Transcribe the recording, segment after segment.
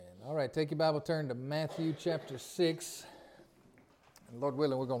All right, take your Bible, turn to Matthew chapter 6. And Lord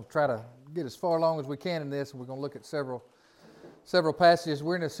willing, we're going to try to get as far along as we can in this, and we're going to look at several passages.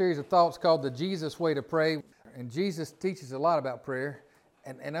 We're in a series of thoughts called the Jesus Way to Pray, and Jesus teaches a lot about prayer.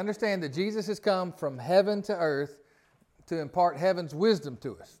 And understand that Jesus has come from heaven to earth to impart heaven's wisdom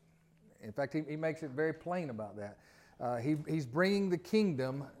to us. In fact, he makes it very plain about that. He's bringing the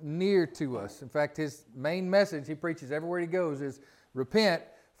kingdom near to us. In fact, his main message he preaches everywhere he goes is repent,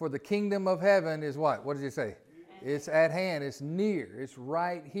 for the kingdom of heaven is what? What does he say? It's at hand. It's near. It's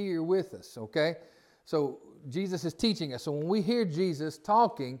right here with us, okay? So Jesus is teaching us. So when we hear Jesus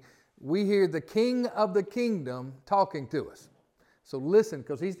talking, we hear the King of the kingdom talking to us. So listen,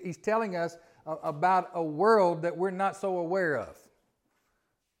 because he's telling us about a world that we're not so aware of,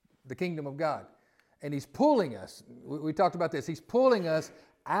 the kingdom of God. And he's pulling us, we talked about this, he's pulling us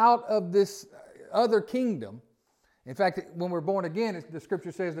out of this other kingdom. In fact, when we're born again, the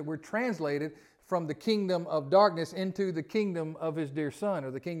scripture says that we're translated from the kingdom of darkness into the kingdom of his dear son, or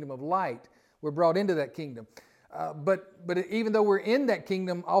the kingdom of light. We're brought into that kingdom. But even though we're in that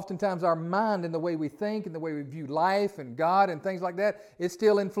kingdom, oftentimes our mind and the way we think and the way we view life and God and things like that, it's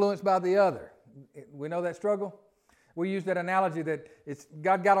still influenced by the other. We know that struggle? We use that analogy that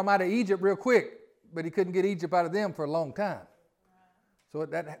God got them out of Egypt real quick, but he couldn't get Egypt out of them for a long time. So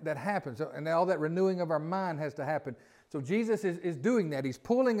that happens. And all that renewing of our mind has to happen. So Jesus is doing that. He's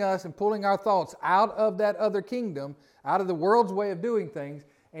pulling us and pulling our thoughts out of that other kingdom, out of the world's way of doing things,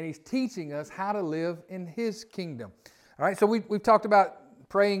 and he's teaching us how to live in his kingdom. All right, so we've talked about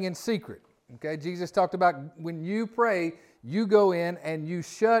praying in secret. Okay, Jesus talked about when you pray, you go in and you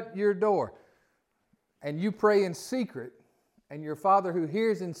shut your door. And you pray in secret, and your Father who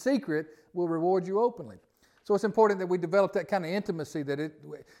hears in secret will reward you openly. So it's important that we develop that kind of intimacy. But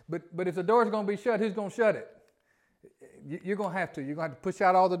if the door is going to be shut, who's going to shut it? You're going to have to. You're going to have to push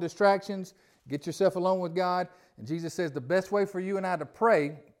out all the distractions, get yourself alone with God. And Jesus says the best way for you and I to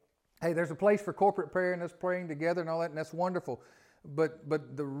pray, hey, there's a place for corporate prayer and us praying together and all that, and that's wonderful. But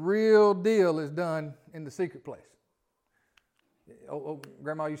the real deal is done in the secret place.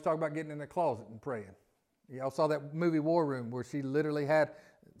 Grandma used to talk about getting in the closet and praying. Y'all saw that movie War Room, where she literally had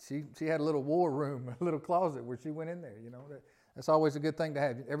a little war room, a little closet where she went in there. You know, that's always a good thing to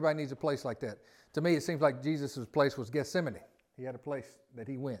have. Everybody needs a place like that. To me, it seems like Jesus' place was Gethsemane. He had a place that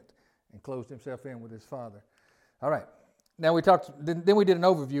he went and closed himself in with his Father. All right. Now then we did an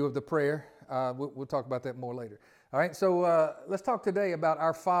overview of the prayer. We'll talk about that more later. All right. So let's talk today about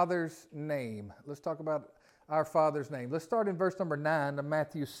our Father's name. Let's talk about our Father's name. Let's start in verse number 9 of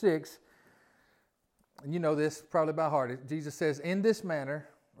Matthew 6. And you know this probably by heart. Jesus says, in this manner,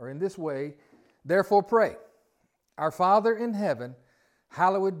 or in this way, therefore pray. Our Father in heaven,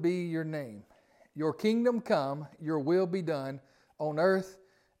 hallowed be your name. Your kingdom come, your will be done on earth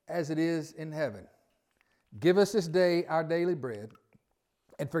as it is in heaven. Give us this day our daily bread,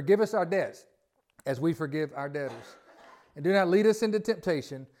 and forgive us our debts as we forgive our debtors. And do not lead us into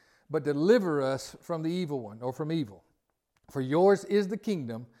temptation, but deliver us from the evil one, or from evil. For yours is the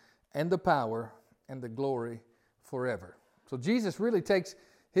kingdom and the power and the glory forever. So Jesus really takes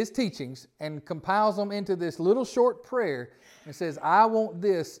his teachings and compiles them into this little short prayer and says, I want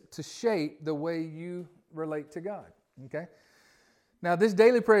this to shape the way you relate to God. Okay? Now, this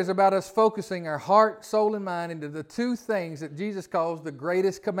daily prayer is about us focusing our heart, soul, and mind into the two things that Jesus calls the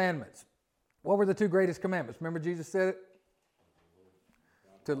greatest commandments. What were the two greatest commandments? Remember Jesus said it?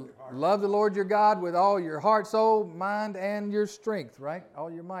 To love the Lord your God with all your heart, soul, mind, and your strength, right?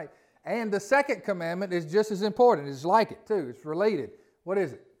 All your might. And the second commandment is just as important. It's like it too. It's related. What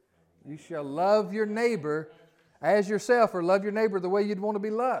is it? You shall love your neighbor as yourself, or love your neighbor the way you'd want to be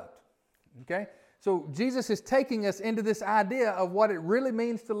loved. Okay? So Jesus is taking us into this idea of what it really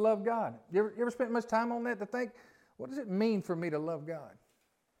means to love God. You ever spent much time on that to think, what does it mean for me to love God?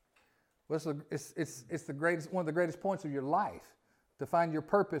 Well, it's the greatest, one of the greatest points of your life. To find your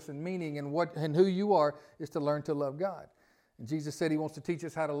purpose and meaning and who you are is to learn to love God. And Jesus said he wants to teach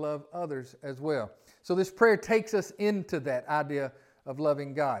us how to love others as well. So this prayer takes us into that idea of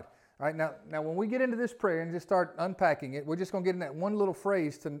loving God. All right, now when we get into this prayer and just start unpacking it, we're just going to get in that one little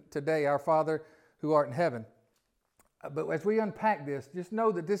phrase today, our Father who art in heaven. But as we unpack this, just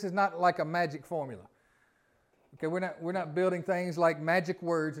know that this is not like a magic formula. Okay, we're not building things like magic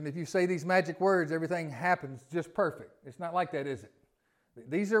words, and if you say these magic words, everything happens just perfect. It's not like that, is it?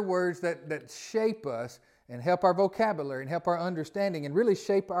 These are words that shape us and help our vocabulary and help our understanding and really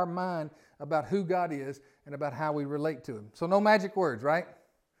shape our mind about who God is and about how we relate to him. So no magic words, right?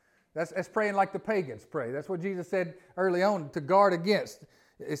 That's praying like the pagans pray. That's what Jesus said early on to guard against.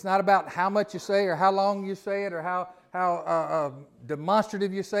 It's not about how much you say or how long you say it or how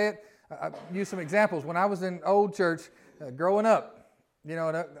demonstrative you say it. I'll use some examples. When I was in old church growing up, you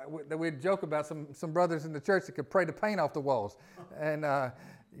know, that we'd joke about some brothers in the church that could pray the paint off the walls. And,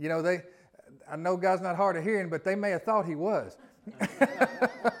 you know, I know God's not hard of hearing, but they may have thought he was.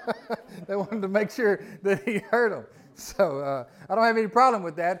 They wanted to make sure that he heard them. So I don't have any problem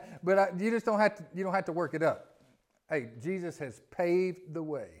with that, but you don't have to work it up. Hey, Jesus has paved the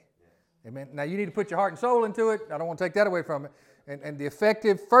way. Amen. Now you need to put your heart and soul into it. I don't want to take that away from it. And the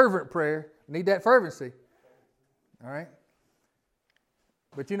effective, fervent prayer, need that fervency. All right?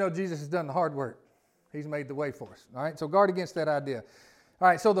 But you know Jesus has done the hard work. He's made the way for us. All right? So guard against that idea. All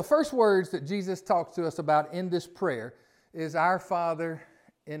right, so the first words that Jesus talks to us about in this prayer is our Father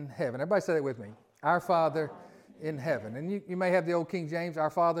in heaven. Everybody say that with me. Our Father in heaven. And you may have the old King James, our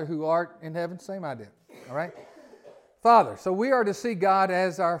Father who art in heaven. Same idea. All right? Father. So we are to see God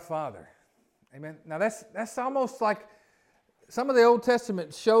as our Father. Amen. Now that's almost like some of the Old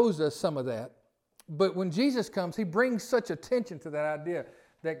Testament shows us some of that. But when Jesus comes, he brings such attention to that idea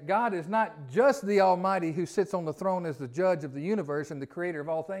that God is not just the Almighty who sits on the throne as the judge of the universe and the creator of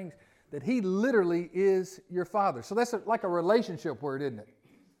all things, that he literally is your Father. So that's like a relationship word, isn't it?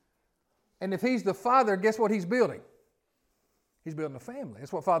 And if he's the Father, guess what he's building? He's building a family.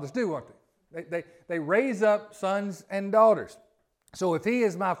 That's what fathers do, aren't they? They raise up sons and daughters. So if he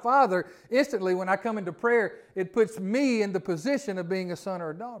is my Father, instantly when I come into prayer, it puts me in the position of being a son or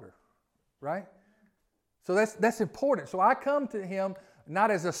a daughter, right? So that's important. So I come to him not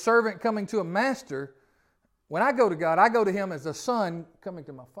as a servant coming to a master. When I go to God, I go to him as a son coming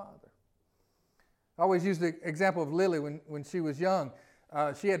to my Father. I always use the example of Lily when she was young.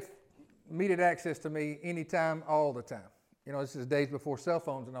 She had immediate access to me anytime, all the time. You know, this is days before cell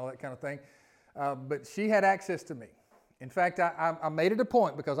phones and all that kind of thing. But she had access to me. In fact, I made it a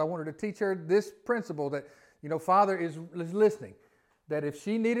point because I wanted to teach her this principle that, you know, Father is listening. That if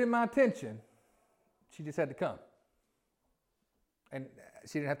she needed my attention, she just had to come. And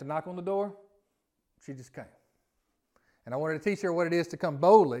she didn't have to knock on the door. She just came. And I wanted to teach her what it is to come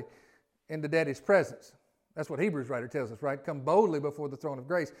boldly into Daddy's presence. That's what Hebrews writer tells us, right? Come boldly before the throne of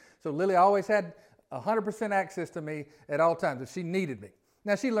grace. So Lily always had 100% access to me at all times if she needed me.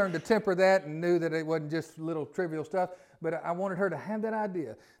 Now, she learned to temper that and knew that it wasn't just little trivial stuff, but I wanted her to have that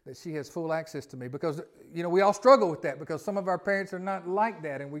idea that she has full access to me because, you know, we all struggle with that because some of our parents are not like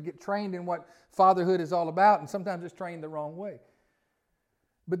that and we get trained in what fatherhood is all about and sometimes it's trained the wrong way.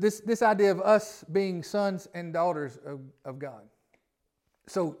 But this idea of us being sons and daughters of God.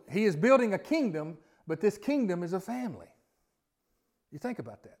 So he is building a kingdom, but this kingdom is a family. You think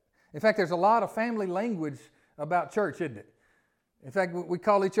about that. In fact, there's a lot of family language about church, isn't it? In fact, we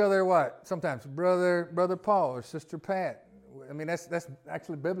call each other what? Sometimes Brother Paul or Sister Pat. I mean, that's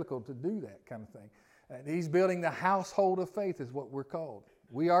actually biblical to do that kind of thing. He's building the household of faith is what we're called.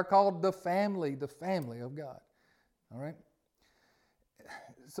 We are called the family of God. All right?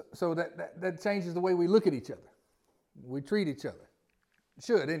 So that changes the way we look at each other. We treat each other.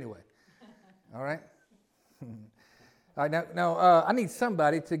 Should, anyway. All right? All right, now I need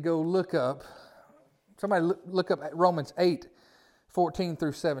somebody to go look up. Somebody look up Romans 8, 14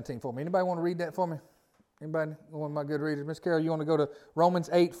 through 17 for me. Anybody want to read that for me? Anybody? One of my good readers. Miss Carol, you want to go to Romans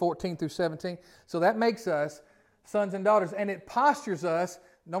 8, 14 through 17? So that makes us sons and daughters, and it postures us,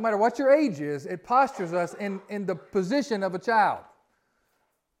 no matter what your age is, it postures us in the position of a child.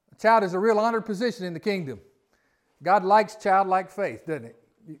 A child is a real honored position in the kingdom. God likes childlike faith, doesn't it?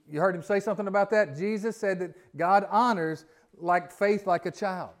 You heard him say something about that? Jesus said that God honors like faith like a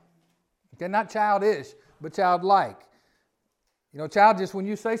child. Okay, not childish, but childlike. You know, child, just when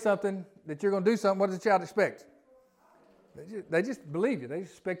you say something that you're going to do something, what does the child expect? They just believe you. They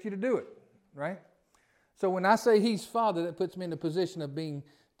expect you to do it, right? So when I say he's Father, that puts me in the position of being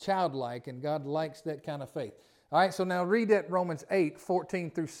childlike, and God likes that kind of faith. All right, so now read that Romans 8, 14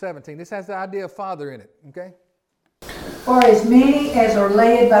 through 17. This has the idea of Father in it, okay? For as many as are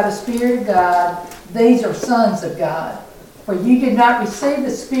led by the Spirit of God, these are sons of God. For you did not receive the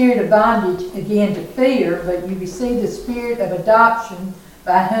spirit of bondage again to fear, but you received the spirit of adoption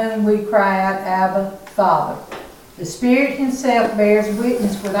by whom we cry out, Abba, Father. The Spirit himself bears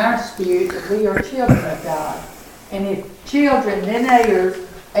witness with our spirit that we are children of God. And if children, then heirs,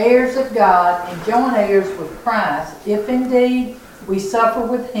 heirs of God, and joint heirs with Christ, if indeed we suffer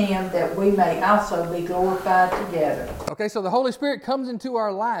with him, that we may also be glorified together. Okay, so the Holy Spirit comes into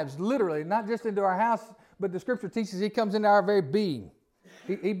our lives, literally, not just into our house, but the Scripture teaches he comes into our very being.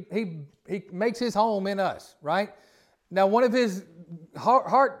 He makes his home in us, right? Now, one of his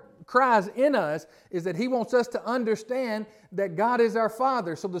heart cries in us is that He wants us to understand that God is our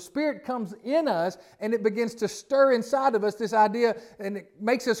Father. So the Spirit comes in us and it begins to stir inside of us this idea, and it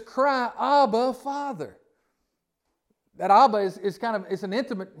makes us cry, Abba, Father. That Abba is kind of, it's an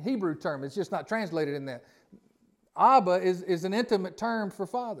intimate Hebrew term. It's just not translated in that. Abba is an intimate term for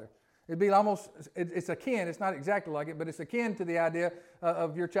Father. It'd be almost, it's akin, it's not exactly like it, but it's akin to the idea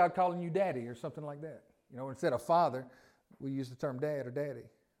of your child calling you daddy or something like that. You know, instead of father, we use the term dad or daddy.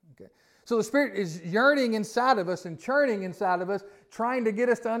 Okay. So the Spirit is yearning inside of us and churning inside of us, trying to get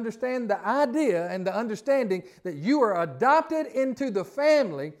us to understand the idea and the understanding that you are adopted into the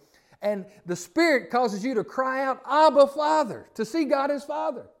family, and the Spirit causes you to cry out, Abba, Father, to see God as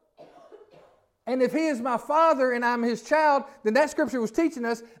Father. And if He is my Father and I'm His child, then that Scripture was teaching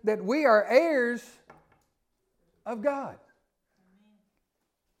us that we are heirs of God.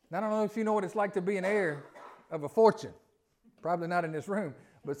 Now, I don't know if you know what it's like to be an heir of a fortune. Probably not in this room,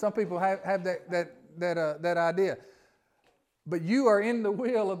 but some people have that idea. But you are in the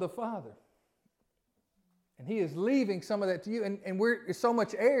will of the Father. And He is leaving some of that to you. And we're so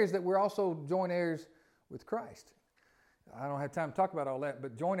much heirs that we're also joint heirs with Christ. I don't have time to talk about all that,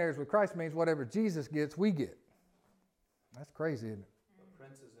 but joint heirs with Christ means whatever Jesus gets, we get. That's crazy, isn't it?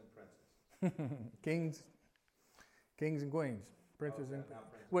 Princes and princesses. Kings and queens. Princes and...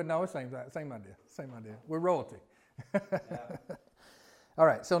 Well, no, it's same idea. We're royalty. Yeah. All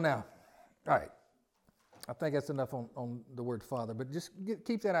right, so now, all right. I think that's enough on the word Father, but just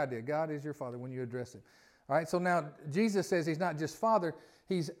keep that idea. God is your Father when you address Him. All right, so now Jesus says He's not just Father,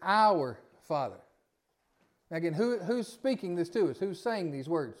 He's our Father. Now again, who's speaking this to us? Who's saying these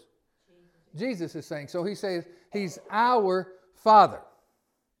words? Jesus is saying. So He says He's our Father.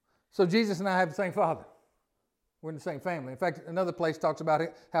 So Jesus and I have the same Father. We're in the same family. In fact, another place talks about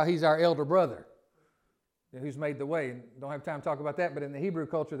it, how He's our elder brother, who's made the way. And don't have time to talk about that, but in the Hebrew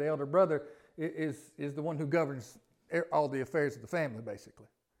culture, the elder brother is the one who governs all the affairs of the family, basically.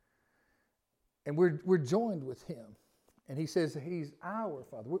 And we're joined with Him. And He says He's our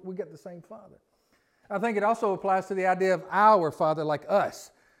Father. We got the same Father. I think it also applies to the idea of our Father, like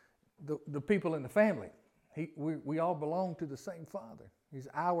us, the people in the family. We all belong to the same Father. He's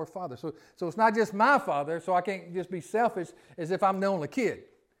our Father. So it's not just my Father, so I can't just be selfish as if I'm the only kid.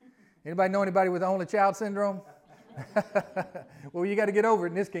 Anybody know anybody with the only child syndrome? Well, you got to get over it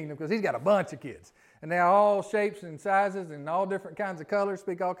in this kingdom because He's got a bunch of kids. And they're all shapes and sizes and all different kinds of colors,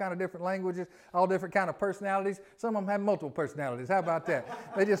 speak all kind of different languages, all different kind of personalities. Some of them have multiple personalities. How about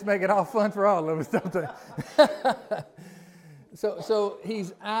that? They just make it all fun for all of us, don't they? So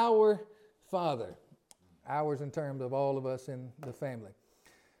He's our Father. Ours in terms of all of us in the family.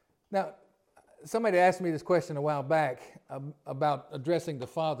 Now, somebody asked me this question a while back about addressing the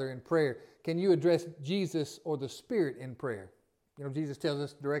Father in prayer. Can you address Jesus or the Spirit in prayer? You know, Jesus tells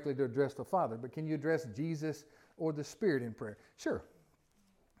us directly to address the Father, but can you address Jesus or the Spirit in prayer? Sure,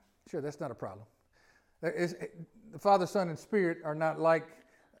 that's not a problem. The Father, Son, and Spirit are not like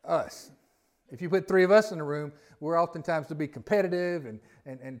us. If you put three of us in a room, we're oftentimes to be competitive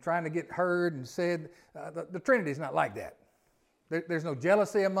and trying to get heard and said. The Trinity is not like that. There's no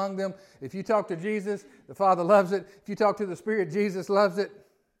jealousy among them. If you talk to Jesus, the Father loves it. If you talk to the Spirit, Jesus loves it.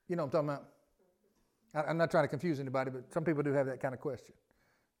 You know what I'm talking about? I'm not trying to confuse anybody, but some people do have that kind of question.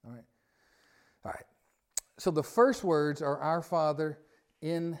 All right. So the first words are our Father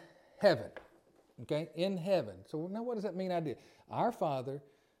in heaven. Okay? In heaven. So now what does that mean? Our Father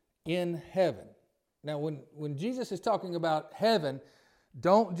in heaven. Now when Jesus is talking about heaven,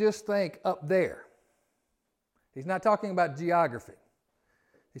 don't just think up there. He's not talking about geography.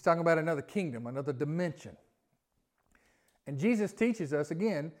 He's talking about another kingdom, another dimension. And Jesus teaches us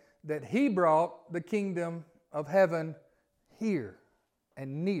again that He brought the kingdom of heaven here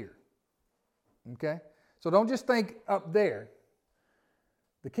and near. Okay? So don't just think up there.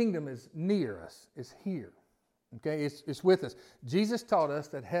 The kingdom is near us, is here. Okay? It's with us. Jesus taught us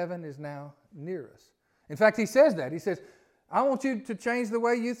that heaven is now near us. In fact, He says that. He says, I want you to change the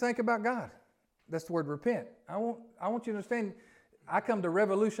way you think about God. That's the word repent. I want you to understand, I come to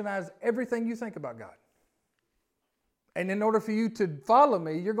revolutionize everything you think about God. And in order for you to follow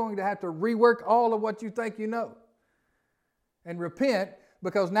me, you're going to have to rework all of what you think you know. And repent,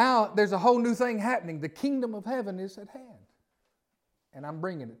 because now there's a whole new thing happening. The kingdom of heaven is at hand. And I'm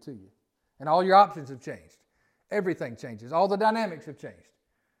bringing it to you. And all your options have changed. Everything changes. All the dynamics have changed.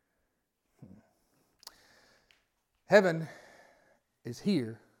 Heaven is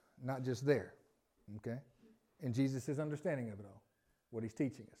here, not just there. Okay? And Jesus' understanding of it all, what He's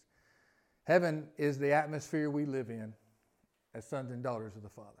teaching us. Heaven is the atmosphere we live in as sons and daughters of the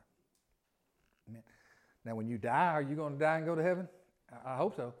Father. Amen. Now, when you die, are you going to die and go to heaven? I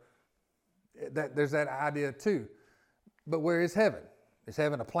hope so. There's that idea too. But where is heaven? Is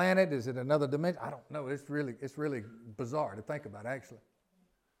heaven a planet? Is it another dimension? I don't know. It's really bizarre to think about, actually.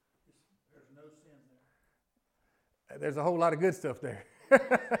 There's no sin there. There's a whole lot of good stuff there. We know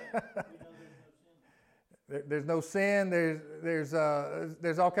there's no sin. There's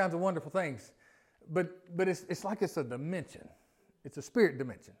all kinds of wonderful things, but it's like it's a dimension. It's a spirit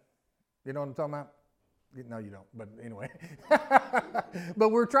dimension. You know what I'm talking about? No, you don't. But anyway, but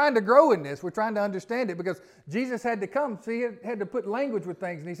we're trying to grow in this. We're trying to understand it because Jesus had to come. See, he had to put language with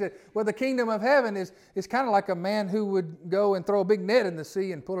things, and he said, "Well, the kingdom of heaven is kind of like a man who would go and throw a big net in the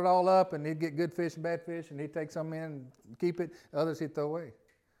sea and pull it all up, and he'd get good fish and bad fish, and he'd take some in and keep it. Others he'd throw away."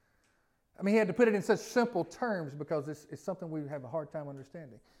 I mean, he had to put it in such simple terms because it's something we have a hard time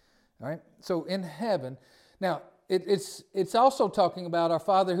understanding. All right? So in heaven, now it's also talking about our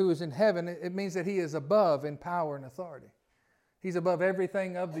Father who is in heaven. It means that he is above in power and authority. He's above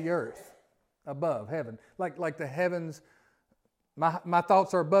everything of the earth, above heaven. Like the heavens, my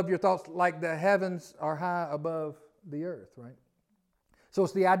thoughts are above your thoughts, like the heavens are high above the earth, right? So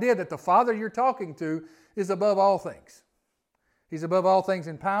it's the idea that the Father you're talking to is above all things. He's above all things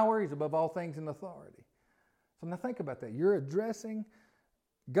in power. He's above all things in authority. So now think about that. You're addressing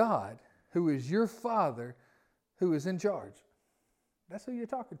God, who is your Father, who is in charge. That's who you're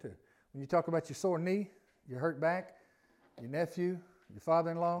talking to. When you talk about your sore knee, your hurt back, your nephew, your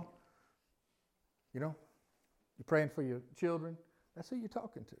father-in-law, you're praying for your children, that's who you're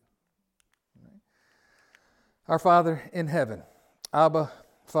talking to. Right? Our Father in heaven, Abba,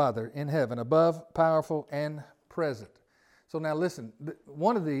 Father in heaven, above, powerful, and present. So now listen,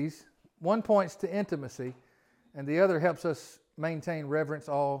 one points to intimacy, and the other helps us maintain reverence,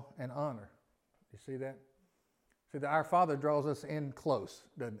 awe, and honor. You see that? See, that our Father draws us in close,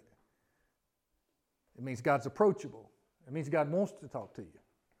 doesn't it? It means God's approachable. It means God wants to talk to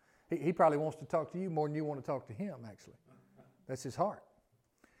you. He probably wants to talk to you more than you want to talk to Him, actually. That's His heart.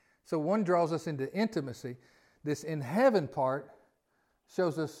 So one draws us into intimacy. This in heaven part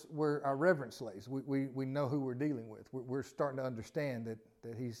shows us where our reverence lays. We know who we're dealing with. We're starting to understand that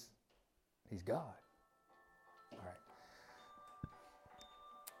He's God. All right.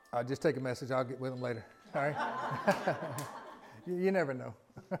 I'll just take a message. I'll get with Him later. All right? You never know.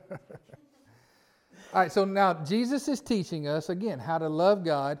 All right, so now Jesus is teaching us, again, how to love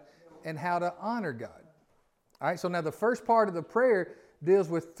God and how to honor God. All right, so now the first part of the prayer deals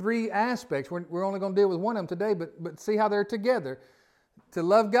with three aspects. We're only going to deal with one of them today, but see how they're together. To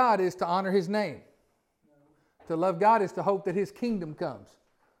love God is to honor His name. To love God is to hope that His kingdom comes.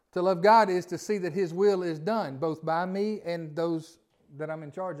 To love God is to see that His will is done, both by me and those that I'm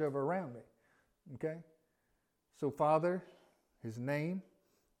in charge of around me. Okay? So Father, His name,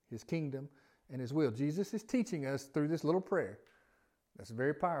 His kingdom, and His will. Jesus is teaching us through this little prayer. That's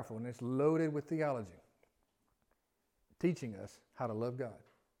very powerful, and it's loaded with theology. Teaching us how to love God.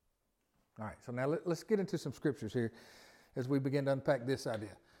 All right, so now let's get into some scriptures here as we begin to unpack this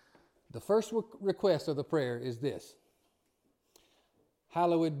idea. The first request of the prayer is this: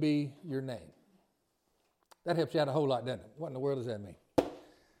 hallowed be your name. That helps you out a whole lot, doesn't it? What in the world does that mean?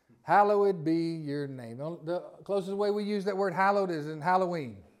 Hallowed be your name. The closest way we use that word hallowed is in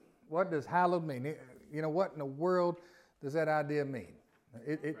Halloween. What does hallowed mean? What in the world does that idea mean?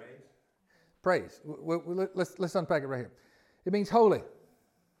 Praise. Let's unpack it right here. It means holy,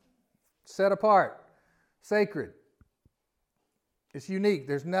 set apart, sacred. It's unique.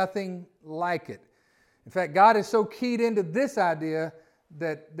 There's nothing like it. In fact, God is so keyed into this idea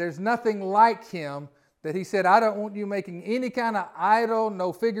that there's nothing like Him, that He said, I don't want you making any kind of idol,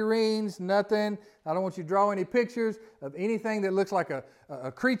 no figurines, nothing. I don't want you to draw any pictures of anything that looks like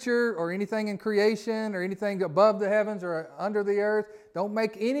a creature or anything in creation or anything above the heavens or under the earth. Don't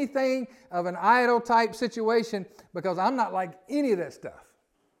make anything of an idol type situation, because I'm not like any of that stuff.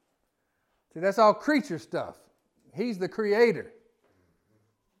 See, that's all creature stuff. He's the creator.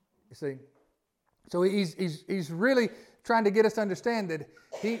 You see? So he's really trying to get us to understand that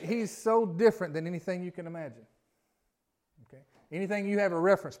he's so different than anything you can imagine. Okay? Anything you have a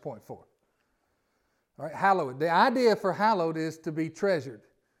reference point for. All right, hallowed. The idea for hallowed is to be treasured,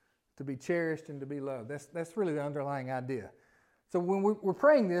 to be cherished, and to be loved. That's really the underlying idea. So when we're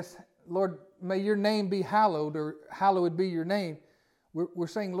praying this, Lord, may your name be hallowed, or hallowed be your name, we're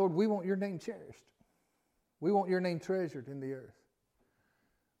saying, Lord, we want your name cherished. We want your name treasured in the earth.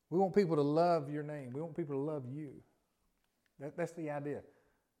 We want people to love your name. We want people to love you. That's the idea.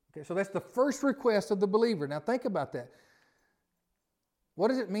 Okay, so that's the first request of the believer. Now think about that. What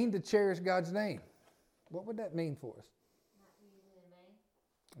does it mean to cherish God's name? What would that mean for us?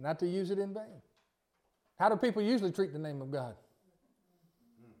 Not to use it in vain. How do people usually treat the name of God?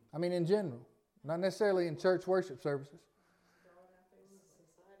 I mean, in general, not necessarily in church worship services.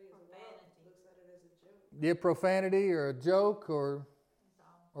 Yeah, profanity or a joke or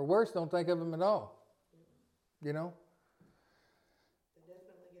worse, don't think of them at all. You know? They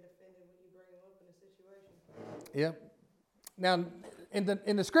definitely get offended when you bring them up in a situation. Yep. Now,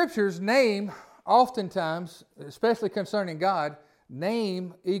 in the scriptures, name, oftentimes, especially concerning God,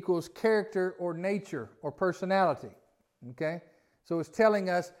 name equals character or nature or personality. Okay? So it's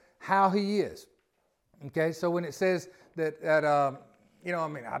telling us how He is. Okay? So when it says that you know, I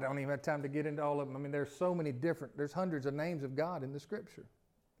mean, I don't even have time to get into all of them. I mean, there's so many there's hundreds of names of God in the Scripture.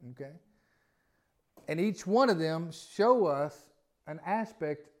 Okay? And each one of them show us an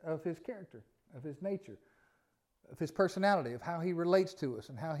aspect of His character, of His nature, of His personality, of how He relates to us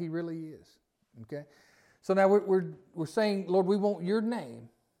and how He really is. Okay? So now we're saying, Lord, we want Your name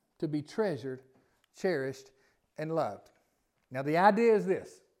to be treasured, cherished, and loved. Now the idea is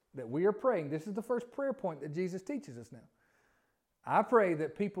this, that we are praying. This is the first prayer point that Jesus teaches us now. I pray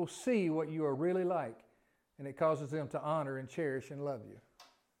that people see what you are really like, and it causes them to honor and cherish and love you.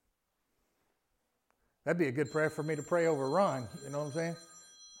 That'd be a good prayer for me to pray over Ron, you know what I'm saying?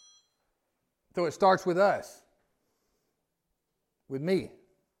 So it starts with us, with me.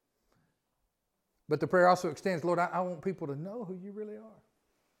 But the prayer also extends, Lord, I want people to know who you really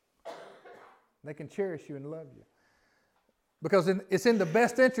are. They can cherish you and love you. Because it's in the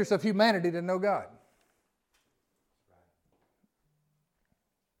best interest of humanity to know God.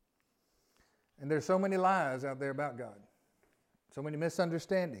 And there's so many lies out there about God. So many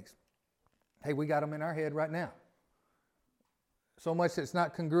misunderstandings. Hey, we got them in our head right now. So much that's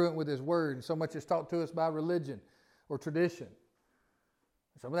not congruent with His Word. And so much is taught to us by religion or tradition.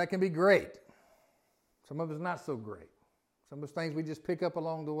 Some of that can be great. Some of it's not so great. Some of those things we just pick up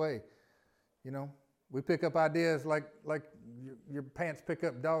along the way. You know, we pick up ideas like your pants pick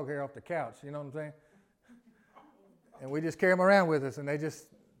up dog hair off the couch. You know what I'm saying? And we just carry them around with us, and they just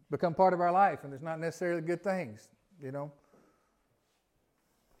become part of our life, and it's not necessarily good things, you know.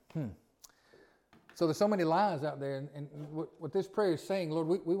 So there's so many lies out there, and what this prayer is saying, Lord,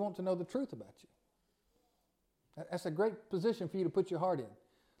 we want to know the truth about you. That's a great position for you to put your heart in.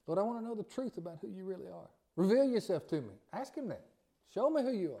 Lord, I want to know the truth about who you really are. Reveal yourself to me. Ask Him that. Show me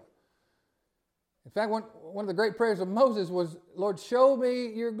who you are. In fact, one of the great prayers of Moses was, Lord, show me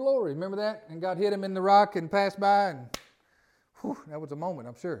your glory. Remember that? And God hit him in the rock and passed by, and whew, that was a moment,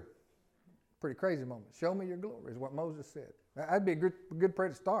 I'm sure. Pretty crazy moment. Show me your glory is what Moses said. That'd be a good prayer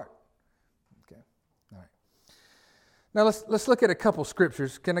to start. Okay. All right. Now let's look at a couple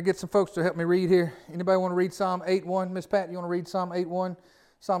scriptures. Can I get some folks to help me read here? Anybody want to read Psalm 8:1? Miss Pat, you want to read Psalm 8:1?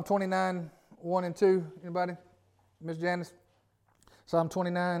 Psalm 29:1 and 2. Anybody? Miss Janice? Psalm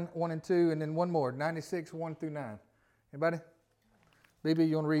 29:1 and 2, and then one more, 96:1 through 9. Anybody? BB,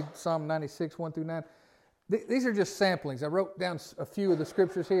 you want to read Psalm 96:1 through 9? These are just samplings. I wrote down a few of the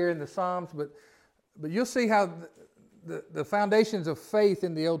scriptures here in the Psalms, but you'll see how the foundations of faith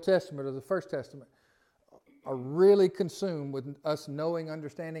in the Old Testament or the First Testament are really consumed with us knowing,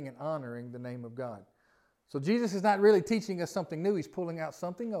 understanding, and honoring the name of God. So Jesus is not really teaching us something new. He's pulling out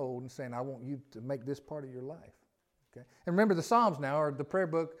something old and saying, I want you to make this part of your life. Okay? And remember, the Psalms now are the prayer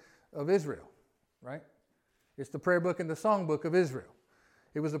book of Israel, right? It's the prayer book and the songbook of Israel.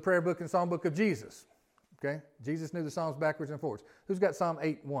 It was the prayer book and songbook of Jesus. Okay? Jesus knew the Psalms backwards and forwards. Who's got Psalm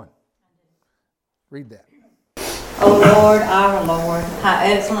 8:1? Read that. O Lord, our Lord, how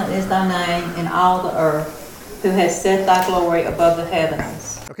excellent is thy name in all the earth, who has set thy glory above the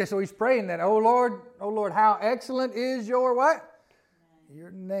heavens. Okay, so he's praying that, O Lord, how excellent is your what?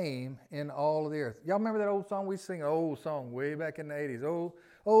 Your name in all of the earth. Y'all remember that old song we sing? An old song way back in the 80s.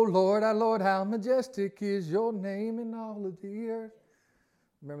 Oh Lord, our Lord, how majestic is your name in all of the earth.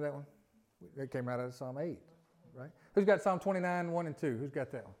 Remember that one? That came right out of Psalm 8, right? Who's got Psalm 29:1 and 2? Who's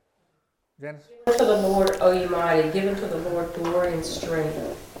got that one? Janice? Give unto the Lord, O ye mighty, give unto the Lord glory and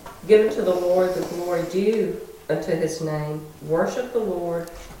strength. Give unto the Lord the glory due unto His name. Worship the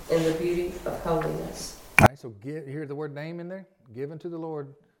Lord in the beauty of holiness. All right, so you hear the word name in there? Give unto the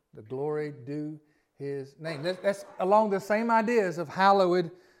Lord the glory due His name. That's along the same ideas of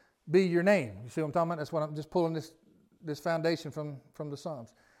hallowed be your name. You see what I'm talking about? That's what I'm just pulling this foundation from the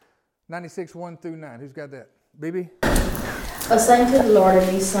Psalms. 96:1 through 9. Who's got that? BB? O sing to the Lord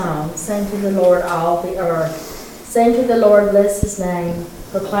a new song. Sing to the Lord all the earth. Sing to the Lord, bless His name.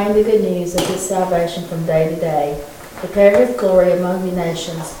 Proclaim the good news of His salvation from day to day. Declare His glory among the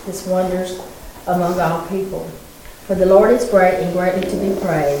nations, His wonders among all people. For the Lord is great and greatly to be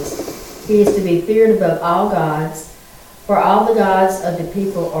praised. He is to be feared above all gods, for all the gods of the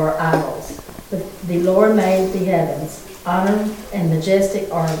people are idols. The Lord made the heavens. Honor and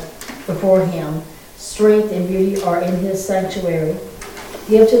majestic are before him. Strength and beauty are in his sanctuary.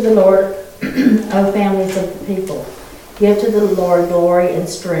 Give to the Lord, O families of the people. Give to the Lord glory and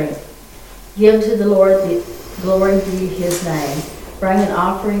strength. Give to the Lord the glory due his name. Bring an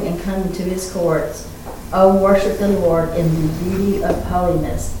offering and come into his courts. O worship the Lord in the beauty of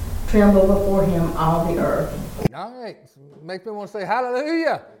holiness. Tremble before him, all the earth. All right. Makes me want to say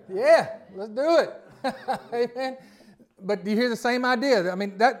hallelujah. Yeah, let's do it. Amen. But do you hear the same idea? I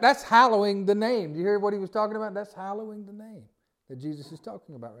mean, that's hallowing the name. Do you hear what he was talking about? That's hallowing the name that Jesus is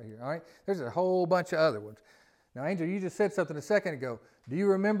talking about right here. All right. There's a whole bunch of other ones. Now, Angel, you just said something a second ago. Do you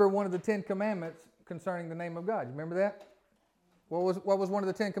remember one of the 10 Commandments concerning the name of God? You remember that? What was one of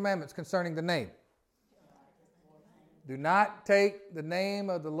the 10 Commandments concerning the name? Do not take the name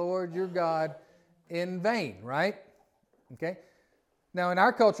of the Lord your God in vain, right? Okay. Now, in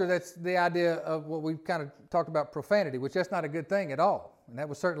our culture, that's the idea of what we've kind of talked about, profanity, which that's not a good thing at all. And that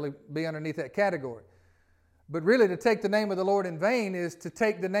would certainly be underneath that category. But really, to take the name of the Lord in vain is to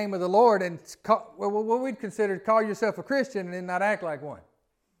take the name of the Lord and what we'd consider to call yourself a Christian and then not act like one.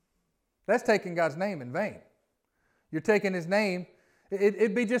 That's taking God's name in vain. You're taking his name.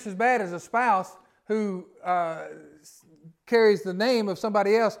 It'd be just as bad as a spouse who carries the name of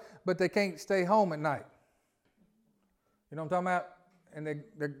somebody else, but they can't stay home at night. You know what I'm talking about? And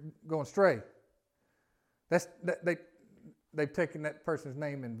they're going astray. They've taken that person's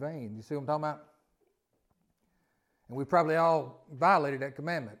name in vain. You see what I'm talking about? And we probably all violated that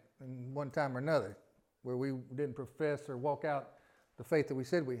commandment in one time or another, where we didn't profess or walk out the faith that we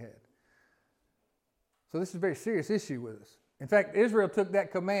said we had. So this is a very serious issue with us. In fact, Israel took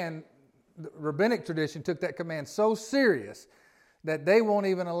that command, the rabbinic tradition took that command so serious that they won't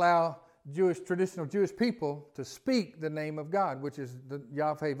even allow traditional Jewish people to speak the name of God, which is the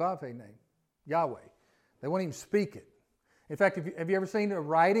Yahweh name, Yahweh. They won't even speak it. In fact, have you ever seen a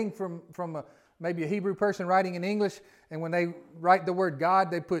writing from maybe a Hebrew person writing in English, and when they write the word God,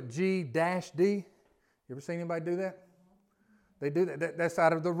 they put G-D? You ever seen anybody do that? They do that. That's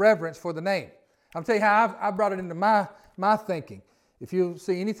out of the reverence for the name. I'll tell you how I brought it into my thinking. If you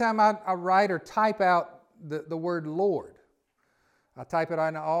see, anytime I write or type out the word Lord, I type it out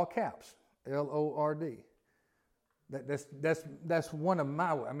in all caps, L-O-R-D. That's one of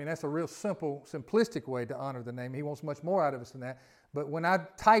my, that's a real simple, simplistic way to honor the name. He wants much more out of us than that. But when I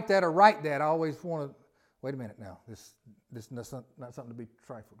type that or write that, I always want to, wait a minute now, this is not something to be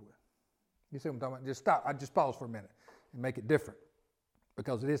trifled with. You see what I'm talking about? Just stop. I just pause for a minute and make it different,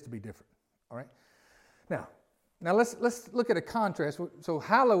 because it is to be different. All right? Now let's look at a contrast. So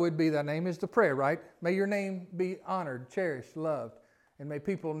hallowed be thy name is the prayer, right? May your name be honored, cherished, loved, and may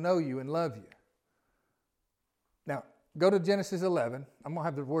people know you and love you. Now, go to Genesis 11. I'm going to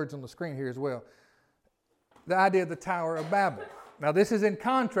have the words on the screen here as well. The idea of the Tower of Babel. Now, this is in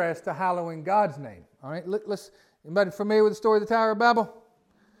contrast to hallowing God's name. All right, anybody familiar with the story of the Tower of Babel?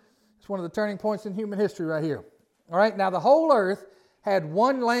 It's one of the turning points in human history right here. All right, now the whole earth had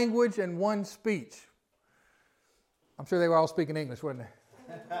one language and one speech. I'm sure they were all speaking English, wasn't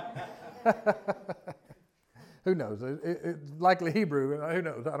they? Who knows? It's likely Hebrew. Who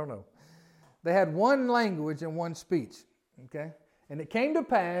knows? I don't know. They had one language and one speech. Okay? And it came to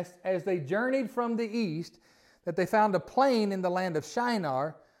pass, as they journeyed from the east, that they found a plain in the land of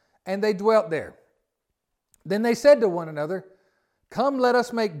Shinar, and they dwelt there. Then they said to one another, "Come, let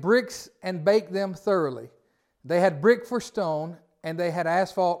us make bricks and bake them thoroughly." They had brick for stone, and they had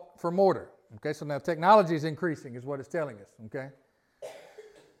asphalt for mortar. Okay, so now technology is increasing, is what it's telling us. Okay?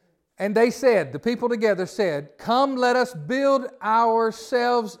 And they said, the people together said, "Come, let us build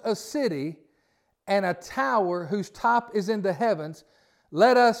ourselves a city and a tower whose top is in the heavens.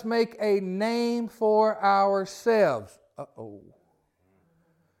 Let us make a name for ourselves." Uh-oh.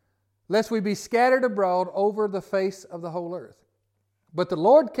 "Lest we be scattered abroad over the face of the whole earth." But the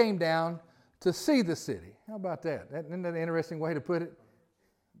Lord came down to see the city. How about that? Isn't that an interesting way to put it?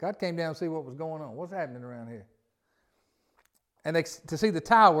 God came down to see what was going on. What's happening around here? And to see the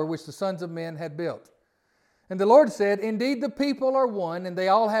tower which the sons of men had built. And the Lord said, "Indeed, the people are one, and they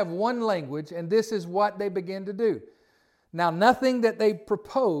all have one language, and this is what they begin to do. Now, nothing that they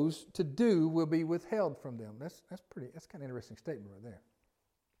propose to do will be withheld from them." That's kind of an interesting statement right there.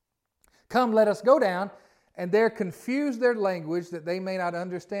 "Come, let us go down, and there confuse their language, that they may not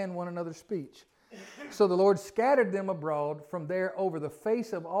understand one another's speech." So the Lord scattered them abroad from there over the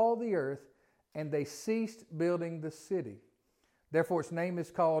face of all the earth, and they ceased building the city. Therefore its name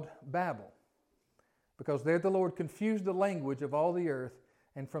is called Babel, because there the Lord confused the language of all the earth,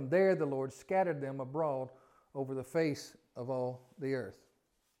 and from there the Lord scattered them abroad over the face of all the earth.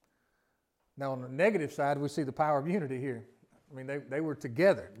 Now, on the negative side, we see the power of unity here. I mean, they were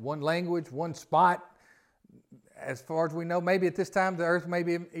together, one language, one spot. As far as we know, maybe at this time the earth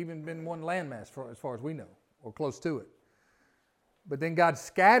maybe even been one landmass as far as we know, or close to it. But then God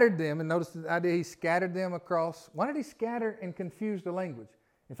scattered them, and notice the idea, he scattered them across. Why did he scatter and confuse the language?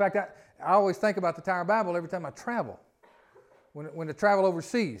 In fact, I always think about the Tower of Babel every time I travel. When I travel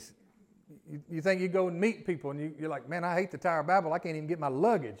overseas, you think you go and meet people, and you're like, man, I hate the Tower of Babel. I can't even get my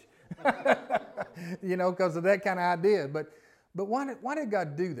luggage, because of that kind of idea. But why did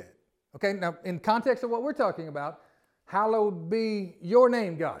God do that? Okay, now in context of what we're talking about, hallowed be your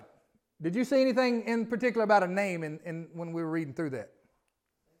name, God. Did you see anything in particular about a name in when we were reading through that?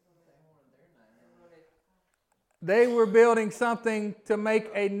 They were building something to make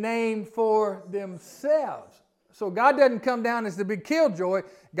a name for themselves. So God doesn't come down as the big killjoy.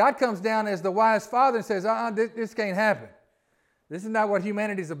 God comes down as the wise father and says, this can't happen. This is not what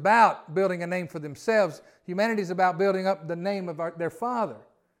humanity is about, building a name for themselves. Humanity is about building up the name of their Father.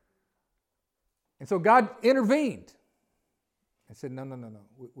 And so God intervened and said, no,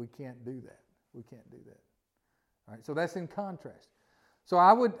 we can't do that. We can't do that. All right, so that's in contrast. So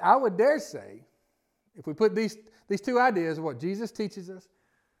I would dare say, if we put these two ideas of what Jesus teaches us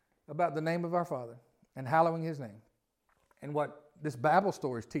about the name of our Father and hallowing His name, and what this Babel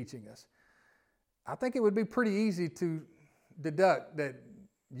story is teaching us, I think it would be pretty easy to deduct that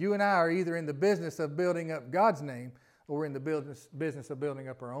you and I are either in the business of building up God's name or we're in the business of building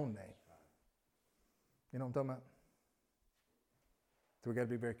up our own name. You know what I'm talking about? So we've got to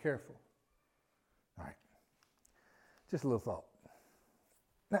be very careful. All right. Just a little thought.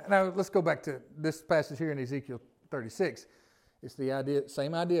 Now let's go back to this passage here in Ezekiel 36. It's the idea,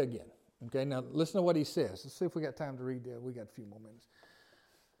 same idea again. Okay, now listen to what he says. Let's see if we got time to read that. We got a few more minutes.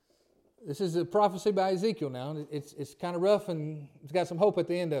 This is a prophecy by Ezekiel now. It's kind of rough, and it's got some hope at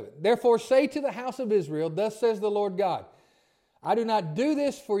the end of it. Therefore say to the house of Israel, thus says the Lord God, I do not do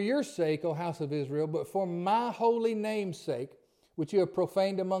this for your sake, O house of Israel, but for my holy name's sake, which you have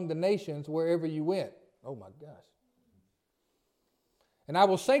profaned among the nations wherever you went. Oh my gosh. And I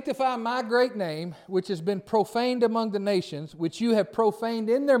will sanctify my great name, which has been profaned among the nations, which you have profaned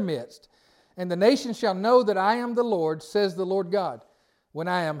in their midst. And the nations shall know that I am the Lord, says the Lord God, when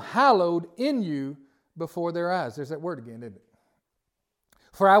I am hallowed in you before their eyes. There's that word again, isn't it?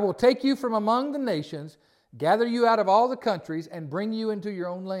 For I will take you from among the nations, gather you out of all the countries, and bring you into your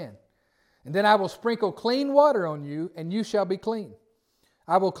own land. And then I will sprinkle clean water on you, and you shall be clean.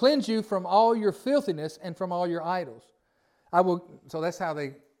 I will cleanse you from all your filthiness and from all your idols. So that's how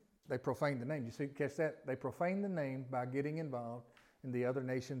they profane the name. You see, catch that? They profane the name by getting involved in the other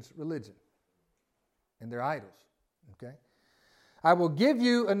nation's religion and their idols. Okay? I will give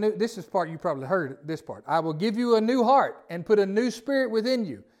you a new, this is part you probably heard this part. I will give you a new heart and put a new spirit within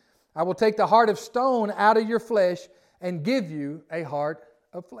you. I will take the heart of stone out of your flesh and give you a heart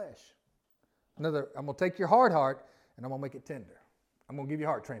of flesh. I'm going to take your hard heart and I'm going to make it tender. I'm going to give you a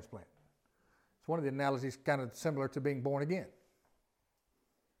heart transplant. It's one of the analogies kind of similar to being born again.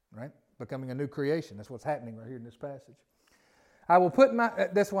 Right? Becoming a new creation. That's what's happening right here in this passage. I will put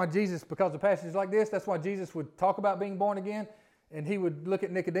that's why Jesus, because of passages like this, that's why Jesus would talk about being born again. And he would look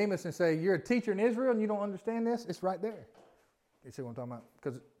at Nicodemus and say, you're a teacher in Israel and you don't understand this? It's right there. You see what I'm talking about?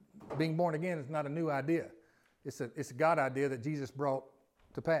 Because being born again is not a new idea. It's a God idea that Jesus brought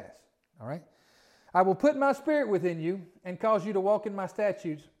to pass. All right? I will put my spirit within you and cause you to walk in my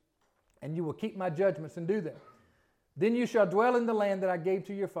statutes, and you will keep my judgments and do them. Then you shall dwell in the land that I gave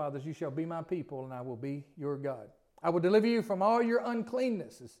to your fathers. You shall be my people, and I will be your God. I will deliver you from all your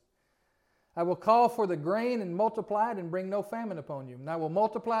uncleannesses. I will call for the grain and multiply it and bring no famine upon you. And I will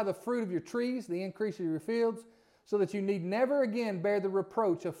multiply the fruit of your trees, the increase of your fields, so that you need never again bear the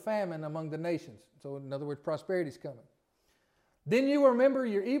reproach of famine among the nations. So in other words, prosperity is coming. Then you will remember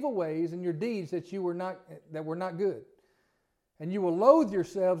your evil ways and your deeds that were not good. And you will loathe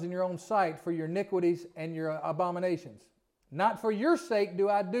yourselves in your own sight for your iniquities and your abominations. Not for your sake do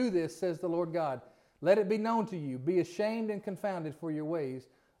I do this, says the Lord God. Let it be known to you. Be ashamed and confounded for your ways,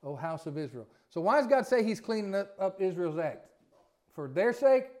 O house of Israel. So why does God say He's cleaning up Israel's act? For their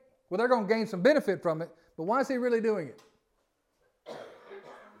sake? Well, they're going to gain some benefit from it, but why is He really doing it?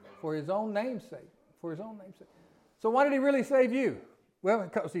 For His own name's sake. For His own name's sake. So why did He really save you? Well,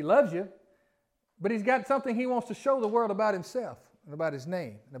 because He loves you, but He's got something He wants to show the world about Himself and about His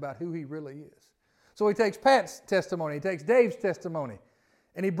name and about who He really is. So He takes Pat's testimony, He takes Dave's testimony,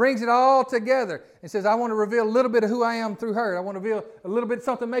 and He brings it all together and says, I want to reveal a little bit of who I am through her. I want to reveal a little bit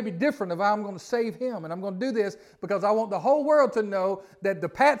something maybe different of how I'm going to save him. And I'm going to do this because I want the whole world to know that the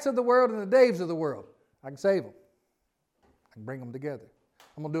Pats of the world and the Daves of the world, I can save them. I can bring them together.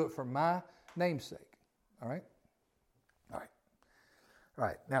 I'm going to do it for my namesake. All right? All right. All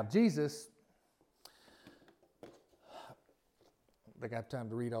right. Now, Jesus, I don't think I have time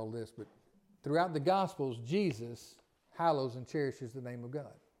to read all this, but throughout the Gospels, Jesus hallows and cherishes the name of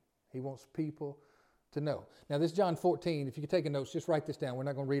God. He wants people to know. Now, this John 14, if you could take a note, just write this down. We're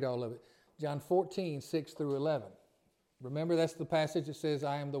not going to read all of it. John 14, 6 through 11. Remember, that's the passage that says,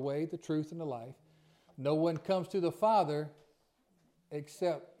 I am the way, the truth, and the life. No one comes to the Father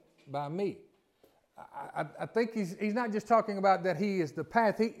except by me. I think he's not just talking about that he is the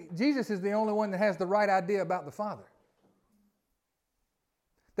path. Jesus is the only one that has the right idea about the Father.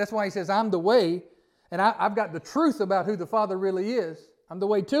 That's why he says, I'm the way, and I've got the truth about who the Father really is. I'm the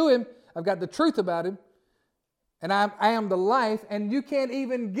way to him. I've got the truth about him. And I am the life, and you can't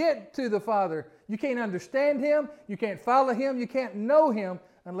even get to the Father. You can't understand him. You can't follow him. You can't know him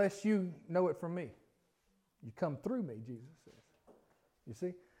unless you know it from me. You come through me, Jesus says. You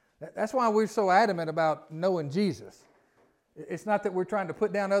see? That's why we're so adamant about knowing Jesus. It's not that we're trying to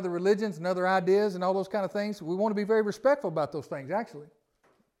put down other religions and other ideas and all those kind of things. We want to be very respectful about those things, actually.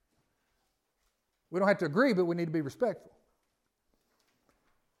 We don't have to agree, but we need to be respectful.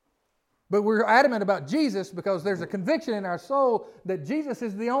 But we're adamant about Jesus because there's a conviction in our soul that Jesus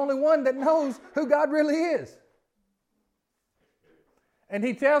is the only one that knows who God really is. And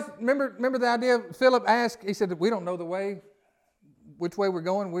he tells, remember the idea Philip asked, he said, we don't know the way, which way we're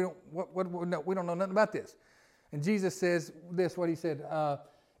going, we don't know nothing about this. And Jesus says this, what he said,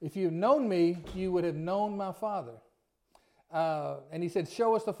 if you'd known me, you would have known my Father. And he said,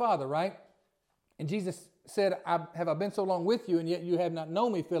 show us the Father, right? And Jesus said, have I been so long with you, and yet you have not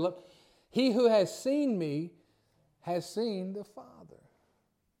known me, Philip? He who has seen me has seen the Father.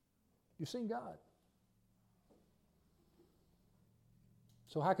 You've seen God.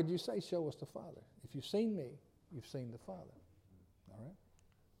 So how could you say, show us the Father? If you've seen me, you've seen the Father. All right?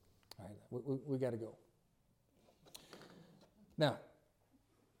 All right, we got to go. Now,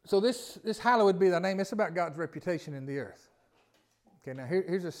 so this hallowed be thy name. It's about God's reputation in the earth. Okay, now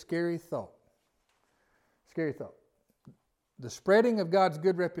here's a scary thought. Scary thought. The spreading of God's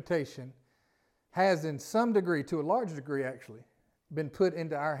good reputation has in some degree, to a large degree actually, been put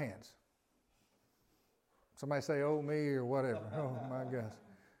into our hands. Somebody say, oh, me, or whatever. Oh, my gosh.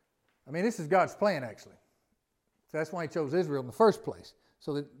 I mean, this is God's plan, actually. That's why he chose Israel in the first place,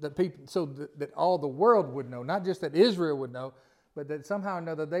 so that all the world would know, not just that Israel would know, but that somehow or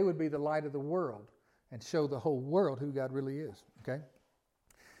another they would be the light of the world and show the whole world who God really is, okay?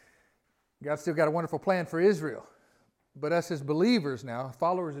 God's still got a wonderful plan for Israel. But us as believers now,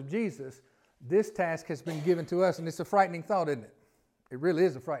 followers of Jesus, this task has been given to us, and it's a frightening thought, isn't it? It really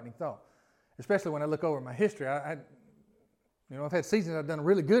is a frightening thought, especially when I look over my history. I've had seasons I've done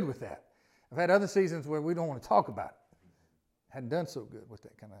really good with that. I've had other seasons where we don't want to talk about it. Hadn't done so good with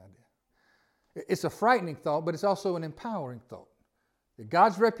that kind of idea. It's a frightening thought, but it's also an empowering thought. That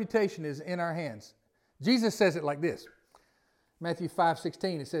God's reputation is in our hands. Jesus says it like this. Matthew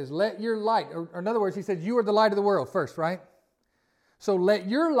 5:16, it says, let your light, or in other words, he says, you are the light of the world first, right? So let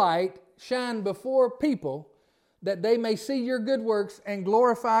your light shine before people that they may see your good works and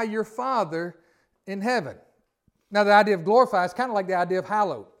glorify your Father in heaven. Now, the idea of glorify is kind of like the idea of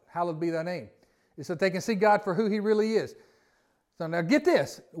hallowed. Hallowed be thy name. It's that they can see God for who he really is. So now get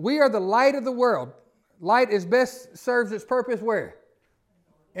this. We are the light of the world. Light is best serves its purpose where?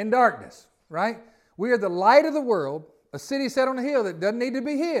 In darkness, right? We are the light of the world. A city set on a hill that doesn't need to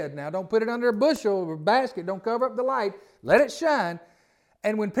be hid. Now, don't put it under a bushel or a basket. Don't cover up the light. Let it shine.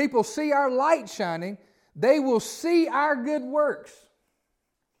 And when people see our light shining, they will see our good works.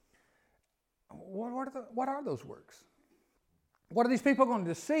 What are those works? What are these people going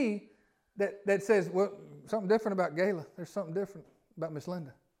to see that says, well, something different about Gayla? There's something different about Miss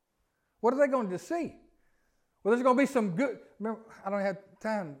Linda. What are they going to see? Well, there's going to be some good. Remember, I don't have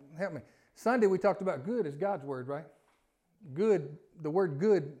time. Help me. Sunday we talked about good as God's word, right? Good, the word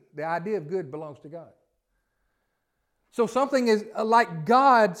good, the idea of good belongs to God. So something is like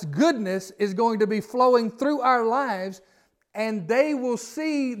God's goodness is going to be flowing through our lives, and they will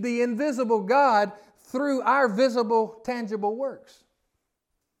see the invisible God through our visible, tangible works.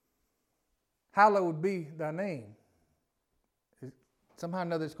 Hallowed be thy name. Somehow or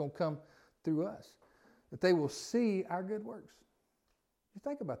another it's going to come through us, that they will see our good works. You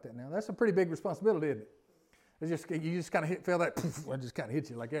think about that now. That's a pretty big responsibility, isn't it? You just kind of feel that, poof, I just kind of hit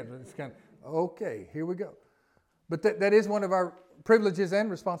you like that. It's kind of, okay, here we go. But that is one of our privileges and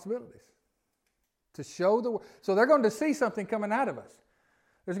responsibilities, to show the world. So they're going to see something coming out of us.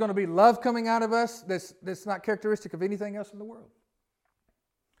 There's going to be love coming out of us that's not characteristic of anything else in the world.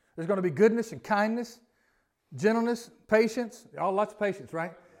 There's going to be goodness and kindness, gentleness, patience. Lots of patience,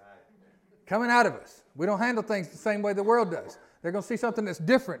 right? coming out of us. We don't handle things the same way the world does. They're going to see something that's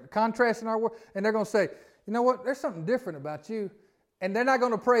different, contrast in our world, and they're going to say, you know what, there's something different about you. And they're not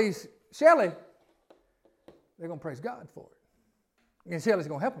going to praise Shelley. They're going to praise God for it. And Shelley's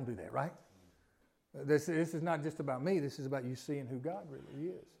going to help them do that, right? This is not just about me. This is about you seeing who God really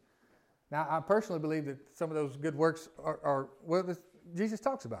is. Now, I personally believe that some of those good works are Jesus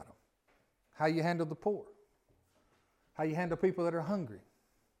talks about them. How you handle the poor. How you handle people that are hungry.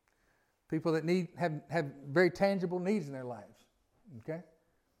 People that have very tangible needs in their lives. Okay?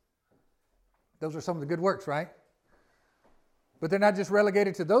 Those are some of the good works, right? But they're not just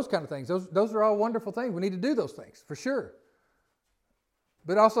relegated to those kind of things. Those are all wonderful things. We need to do those things, for sure.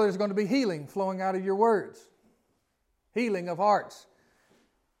 But also there's going to be healing flowing out of your words. Healing of hearts.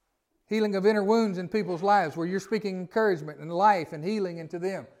 Healing of inner wounds in people's lives where you're speaking encouragement and life and healing into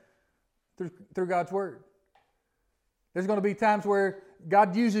them through God's Word. There's going to be times where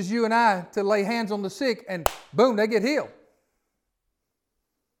God uses you and I to lay hands on the sick and boom, they get healed.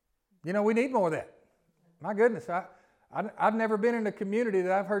 You know, we need more of that. My goodness, I've never been in a community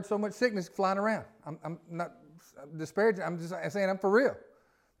that I've heard so much sickness flying around. I'm not disparaging. I'm just saying I'm for real.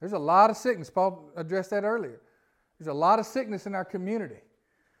 There's a lot of sickness. Paul addressed that earlier. There's a lot of sickness in our community.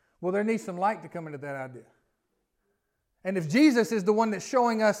 Well, there needs some light to come into that idea. And if Jesus is the one that's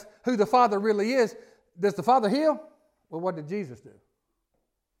showing us who the Father really is, does the Father heal? Well, what did Jesus do?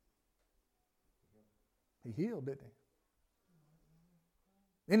 He healed, didn't he?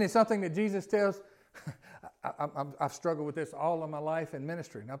 Isn't it something that Jesus tells? I've struggled with this all of my life in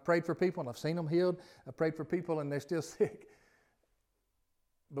ministry. And I've prayed for people and I've seen them healed. I've prayed for people and they're still sick.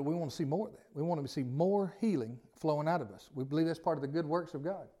 But we want to see more of that. We want to see more healing flowing out of us. We believe that's part of the good works of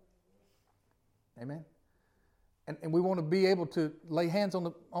God. Amen. And we want to be able to lay hands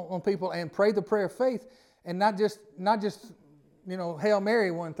on people and pray the prayer of faith and not just Hail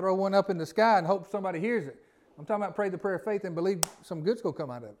Mary one, throw one up in the sky and hope somebody hears it. I'm talking about pray the prayer of faith and believe some good's going to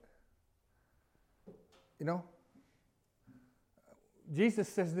come out of it. You know? Jesus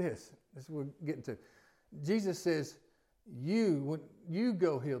says this. This is what we're getting to. Jesus says, when you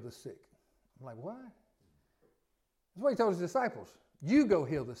go heal the sick. I'm like, what? That's what he told his disciples. You go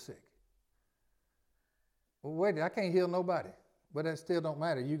heal the sick. Well, wait, I can't heal nobody. But that still don't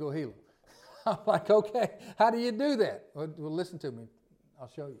matter. You go heal them. I'm like, okay, how do you do that? Well, listen to me. I'll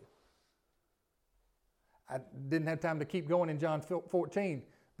show you. I didn't have time to keep going in John 14,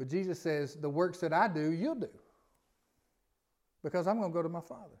 but Jesus says, the works that I do, you'll do. Because I'm going to go to my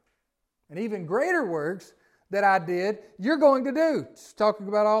Father. And even greater works that I did, you're going to do. It's talking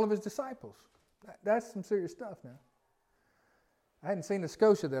about all of his disciples. That's some serious stuff now. I hadn't seen the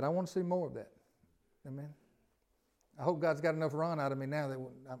Scotia of that. I want to see more of that. Amen. I hope God's got enough run out of me now that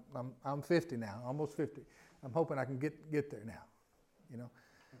I'm 50 now, almost 50. I'm hoping I can get there now. You know,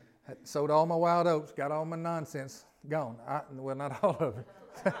 I sold all my wild oats, got all my nonsense gone. Well, not all of it.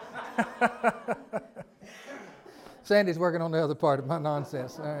 Sandy's working on the other part of my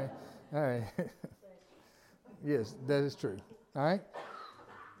nonsense. All right. Yes, that is true. All right.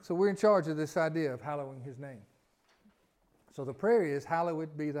 So we're in charge of this idea of hallowing his name. So the prayer is,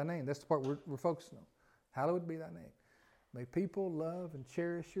 hallowed be thy name. That's the part we're focusing on. Hallowed be thy name. May people love and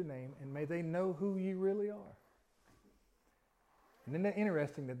cherish your name, and may they know who you really are. And isn't that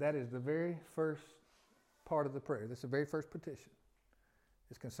interesting that is the very first part of the prayer? That's the very first petition.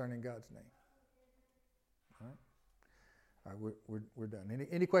 It's concerning God's name. All right? All right, we're done.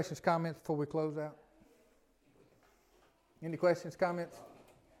 Any questions, comments before we close out? Any questions, comments?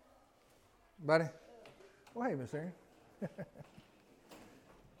 Buddy? Well, hey, Miss Erin.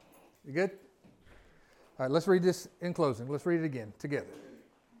 You good? All right, let's read this in closing. Let's read it again together.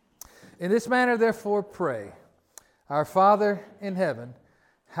 In this manner, therefore, pray. Our Father in heaven,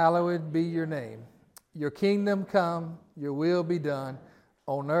 hallowed be your name. Your kingdom come, your will be done,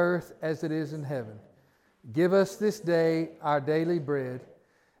 on earth as it is in heaven. Give us this day our daily bread,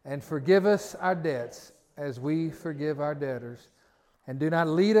 and forgive us our debts as we forgive our debtors. And do not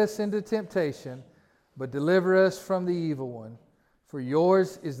lead us into temptation, but deliver us from the evil one. For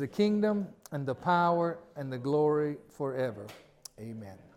yours is the kingdom and the power and the glory forever. Amen.